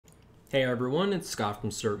Hey everyone, it's Scott from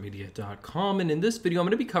startmedia.com, and in this video I'm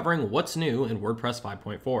going to be covering what's new in WordPress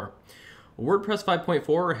 5.4. WordPress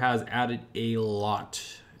 5.4 has added a lot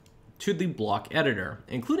to the block editor,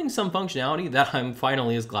 including some functionality that I'm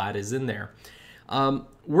finally as glad is in there.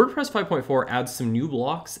 WordPress 5.4 adds some new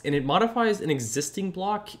blocks and it modifies an existing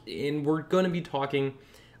block, and we're going to be talking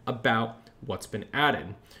about what's been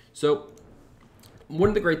added. So one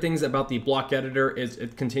of the great things about the block editor is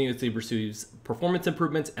it continuously receives performance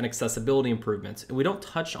improvements and accessibility improvements. And we don't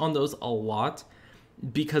touch on those a lot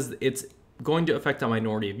because it's going to affect a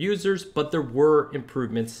minority of users, but there were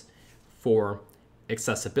improvements for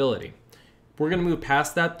accessibility. We're going to move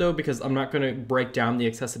past that though, because I'm not going to break down the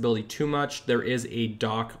accessibility too much. There is a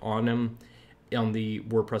doc on them on the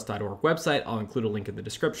WordPress.org website. I'll include a link in the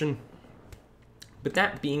description. But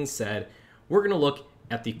that being said, we're going to look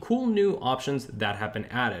at the cool new options that have been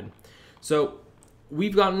added. So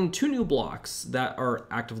we've gotten two new blocks that are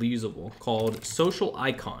actively usable called social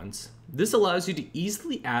icons. This allows you to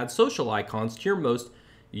easily add social icons to your most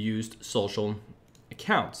used social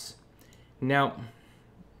accounts. Now,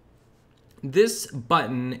 this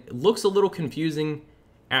button looks a little confusing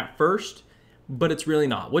at first, but it's really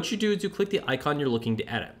not. What you do is you click the icon you're looking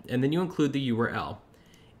to edit, and then you include the URL.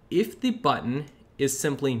 If the button is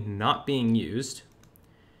simply not being used,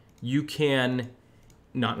 you can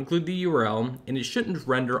not include the URL and it shouldn't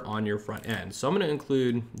render on your front end. So I'm going to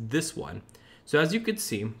include this one. So as you can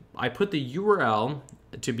see, I put the URL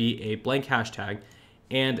to be a blank hashtag,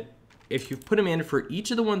 and if you put them in for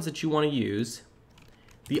each of the ones that you want to use,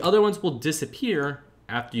 the other ones will disappear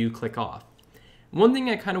after you click off. One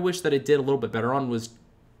thing I kind of wish that it did a little bit better on was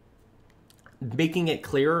making it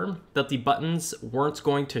clearer that the buttons weren't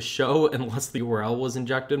going to show unless the URL was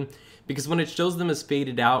injected, because when it shows them as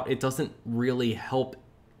faded out, it doesn't really help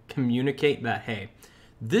communicate that, hey,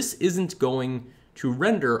 this isn't going to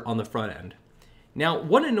render on the front end. Now,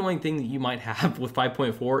 one annoying thing that you might have with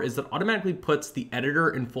 5.4 is that it automatically puts the editor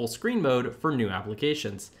in full screen mode for new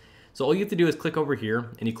applications. So all you have to do is click over here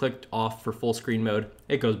and you click off for full screen mode.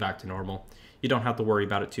 It goes back to normal. You don't have to worry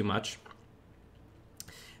about it too much.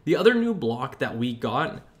 The other new block that we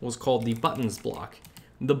got was called the buttons block.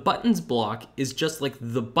 The buttons block is just like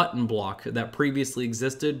the button block that previously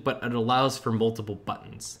existed, but it allows for multiple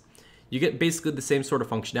buttons. You get basically the same sort of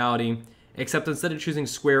functionality, except instead of choosing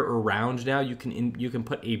square or round now, you can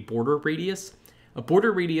put a border radius. A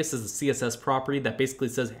border radius is a CSS property that basically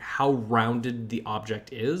says how rounded the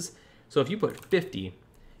object is. So if you put 50,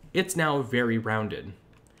 it's now very rounded.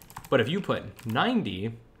 But if you put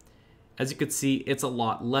 90, as you can see, it's a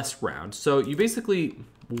lot less round. So you basically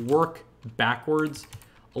work backwards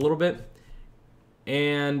a little bit.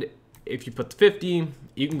 And if you put 50,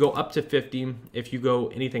 you can go up to 50. If you go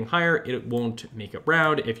anything higher, it won't make it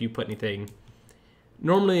round. If you put anything,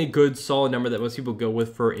 normally a good solid number that most people go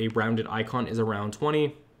with for a rounded icon is around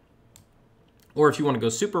 20. Or if you want to go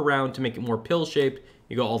super round to make it more pill shaped,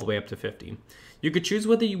 you go all the way up to 50. You could choose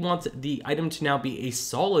whether you want the item to now be a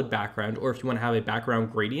solid background or if you want to have a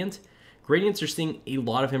background gradient. Gradients are seeing a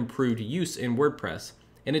lot of improved use in WordPress,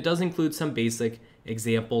 and it does include some basic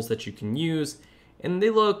examples that you can use, and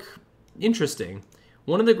they look interesting.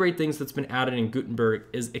 One of the great things that's been added in Gutenberg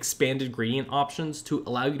is expanded gradient options to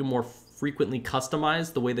allow you to more frequently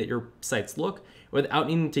customize the way that your sites look without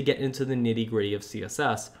needing to get into the nitty-gritty of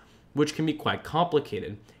CSS, which can be quite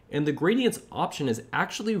complicated. And the gradients option is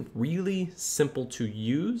actually really simple to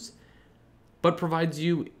use, but provides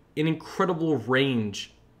you an incredible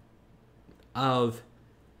range of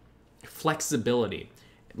flexibility.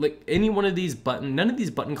 Like any one of these none of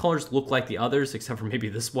these button colors look like the others except for maybe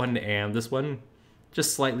this one and this one,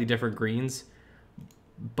 just slightly different greens,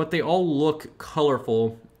 but they all look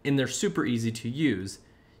colorful and they're super easy to use.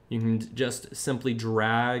 You can just simply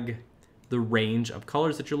drag the range of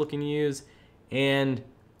colors that you're looking to use and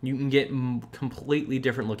you can get completely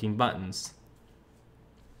different looking buttons.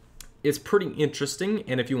 It's pretty interesting,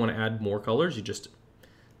 and if you want to add more colors, you just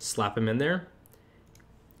slap them in there,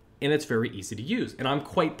 and it's very easy to use. And I'm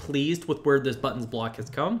quite pleased with where this buttons block has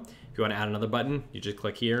come. If you want to add another button, you just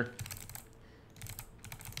click here.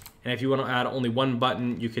 And if you want to add only one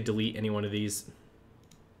button, you could delete any one of these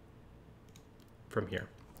from here.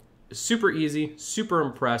 Super easy, super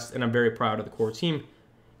impressed, and I'm very proud of the core team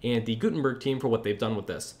and the Gutenberg team for what they've done with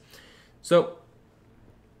this. So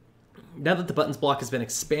now that the buttons block has been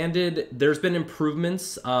expanded, there's been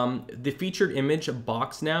improvements. The featured image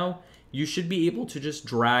box now, you should be able to just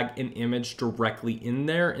drag an image directly in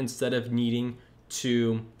there instead of needing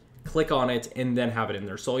to click on it and then have it in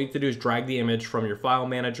there. So all you have to do is drag the image from your file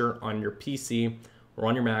manager on your PC or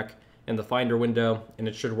on your Mac in the Finder window, and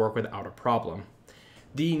it should work without a problem.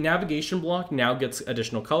 The navigation block now gets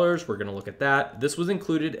additional colors. We're going to look at that. This was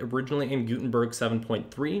included originally in Gutenberg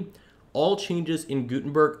 7.3. All changes in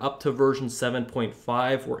Gutenberg up to version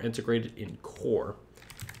 7.5 were integrated in Core.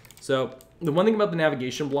 So the one thing about the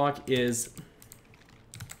navigation block is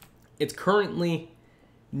it's currently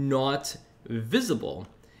not visible,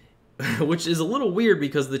 which is a little weird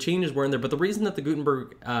because the changes were in there. But the reason that the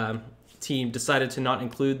Gutenberg team decided to not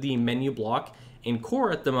include the menu block in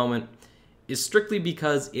Core at the moment is strictly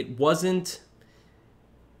because it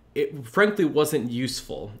frankly wasn't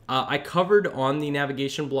useful. I covered on the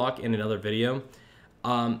navigation block in another video.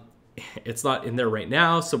 It's not in there right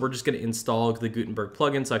now, so we're just going to install the Gutenberg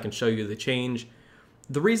plugin so I can show you the change.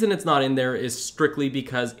 The reason it's not in there is strictly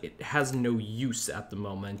because it has no use at the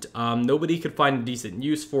moment. Nobody could find a decent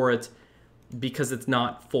use for it because it's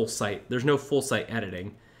not full site. There's no full site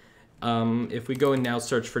editing. If we go and now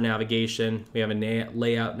search for navigation, we have a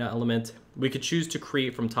layout element. We could choose to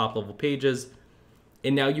create from top level pages.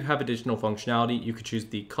 And now you have additional functionality. You could choose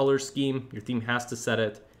the color scheme. Your theme has to set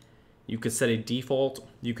it. You could set a default.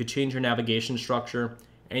 You could change your navigation structure.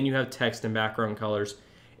 And you have text and background colors.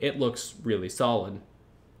 It looks really solid.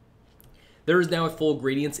 There is now a full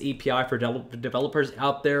gradients API for developers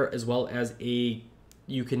out there, as well as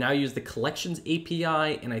you can now use the collections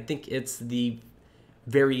API, and I think it's the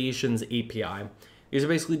variations API. These are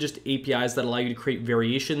basically just APIs that allow you to create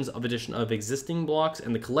variations of existing blocks,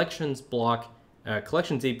 and the collections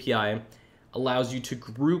API allows you to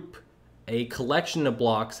group a collection of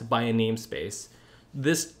blocks by a namespace.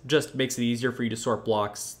 This just makes it easier for you to sort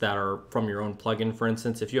blocks that are from your own plugin. For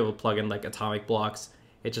instance, if you have a plugin like Atomic Blocks,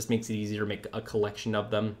 it just makes it easier to make a collection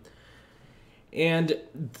of them. And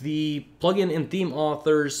the plugin and theme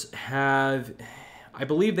authors have, I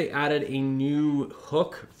believe they added a new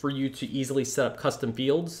hook for you to easily set up custom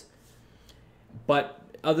fields. But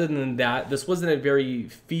other than that, this wasn't a very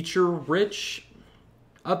feature-rich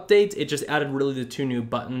update. It just added really the 2 new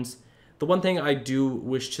buttons. The one thing I do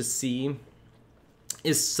wish to see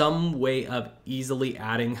is some way of easily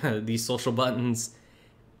adding these social buttons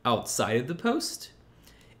outside of the post.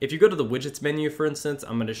 If you go to the widgets menu, for instance,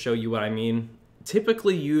 I'm going to show you what I mean.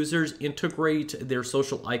 Typically, users integrate their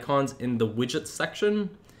social icons in the widgets section,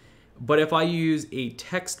 but if I use a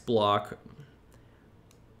text block,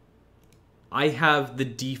 I have the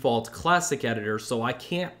default classic editor, so I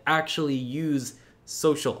can't actually use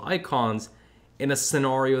social icons in a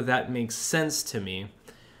scenario that makes sense to me.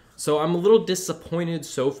 So I'm a little disappointed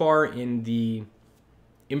so far in the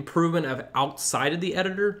improvement of outside of the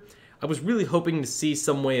editor. I was really hoping to see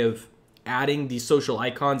some way of adding the social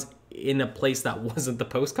icons in a place that wasn't the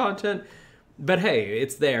post content. But hey,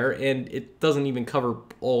 it's there, and it doesn't even cover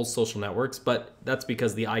all social networks, but that's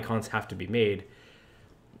because the icons have to be made.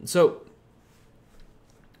 So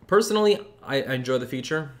personally, I enjoy the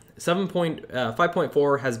feature.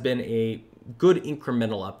 5.4 has been a good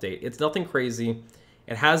incremental update. It's nothing crazy.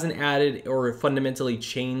 It hasn't added or fundamentally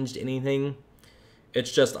changed anything.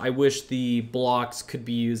 It's just I wish the blocks could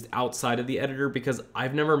be used outside of the editor, because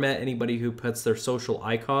I've never met anybody who puts their social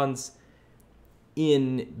icons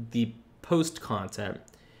in the post content.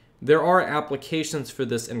 There are applications for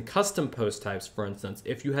this in custom post types. For instance,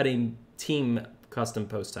 if you had a team custom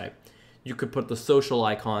post type, you could put the social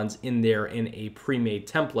icons in there in a pre-made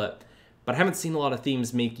template. But I haven't seen a lot of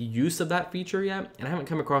themes make use of that feature yet, and I haven't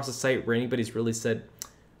come across a site where anybody's really said,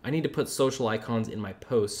 I need to put social icons in my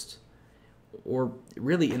post, or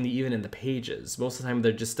really even in the pages. Most of the time,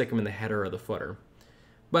 they just stick them in the header or the footer.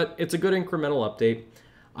 But it's a good incremental update.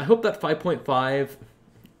 I hope that 5.5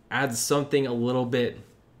 adds something a little bit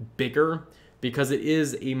bigger, because it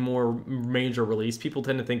is a more major release. People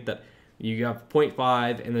tend to think that you have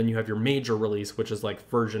 0.5 and then you have your major release, which is like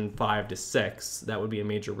version 5 to 6. That would be a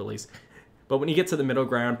major release. But when you get to the middle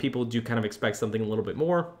ground, people do kind of expect something a little bit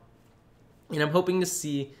more. And I'm hoping to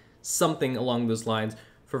see something along those lines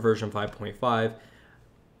for version 5.5.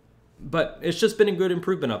 But it's just been a good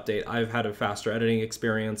improvement update. I've had a faster editing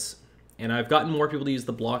experience, and I've gotten more people to use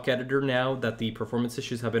the block editor now that the performance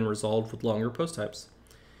issues have been resolved with longer post types.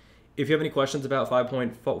 If you have any questions about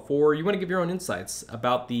 5.4, you want to give your own insights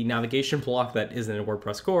about the navigation block that isn't in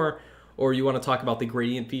WordPress core, or you want to talk about the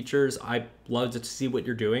gradient features, I'd love to see what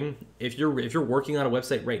you're doing. If you're working on a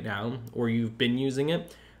website right now, or you've been using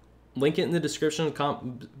it, link it in the description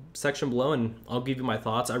section below, and I'll give you my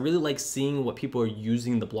thoughts. I really like seeing what people are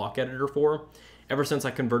using the block editor for. Ever since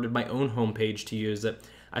I converted my own homepage to use it,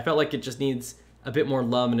 I felt like it just needs a bit more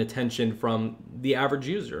love and attention from the average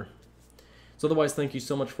user. So otherwise, thank you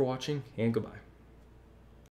so much for watching, and goodbye.